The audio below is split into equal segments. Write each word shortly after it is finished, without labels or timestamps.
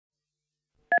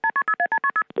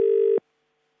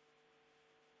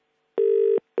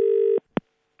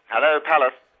Hello,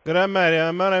 Palace. Good day,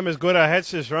 mate. My name is Guido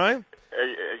Hatzis, right?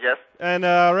 Yes. And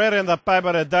I read in the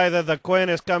paper today that the Queen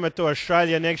is coming to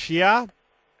Australia next year.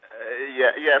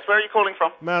 Yes. Where are you calling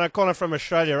from? Man, I'm calling from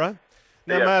Australia, right?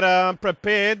 Now, Yes. mate, I'm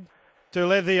prepared to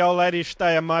let the old lady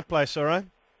stay at my place, all right?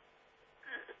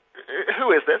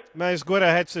 Who is this? Mate, it's Guido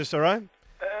Hatzis, all right?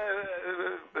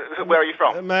 Where are you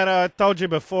from? Mate, I told you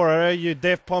before, all right? You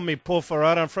deaf pommy poof, all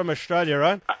right? I'm from Australia,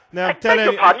 right? Now, I beg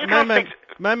your pardon, you can't speak to...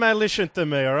 Mate, listen to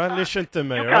me, all right? Listen to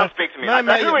me, You all can't right? speak to me like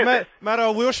that. Who is this? Mate, I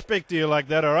will speak to you like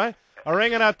that, all right? I'm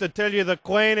ringing up to tell you the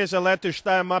Queen is allowed to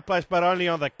stay at my place, but only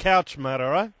on the couch, mate,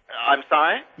 all right? I'm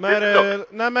sorry? Mate,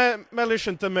 Look, mate,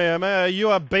 listen to me, mate. Are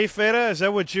you a beef eater? Is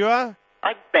that what you are?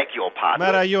 I beg your pardon.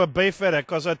 Mate, are you a beef eater?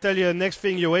 Because I tell you, the next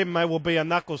thing you eat, mate, will be a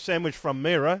knuckle sandwich from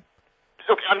me, right?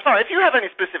 Look, I'm sorry. If you have any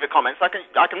specific comments, I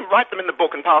can write them in the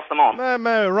book and pass them on.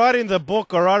 Mate, write in the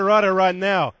book, all right? Write it right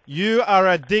now. You are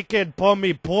a dickhead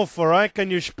pommy poof, all right? Can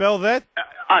you spell that?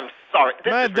 I'm sorry.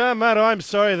 Mate, I'm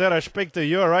sorry that I speak to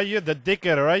you, all right? You're the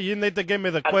dickhead, all right? You need to give me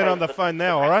the Queen on the phone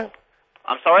now, all right?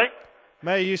 I'm sorry?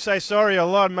 Mate, you say sorry a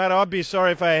lot, mate. I'd be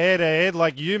sorry if I had a head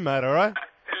like you, mate, all right?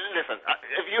 Listen,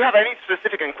 if you have any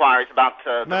specific inquiries about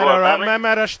the Mate, royal all right, family...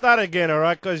 mate, I'll start again, all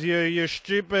right? Because you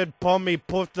stupid pommy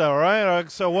poofta, all right? All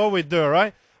right? So what we do, all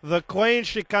right? The Queen,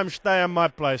 she comes stay at my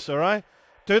place, all right?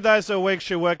 2 days a week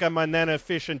she work at my nana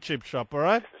fish and chip shop, all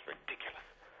right? This is ridiculous.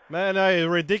 Man, no, it's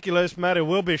ridiculous, mate. It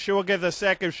will be. She will get the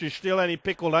sack if she steal any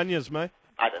pickled onions, mate.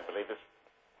 I don't believe this.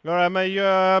 All right, mate.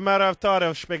 Mate, I'm tired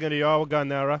of speaking to you. I will go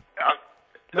now, right?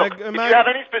 Look, if you have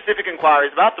any specific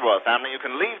inquiries about the royal family, you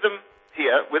can leave them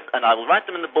here, and I will write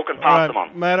them in the book and pass them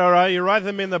on. Mate, all right. You write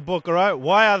them in the book, all right?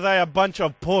 Why are they a bunch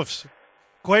of poofs?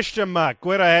 Question mark.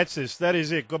 Guido Hatzis. That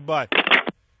is it. Goodbye.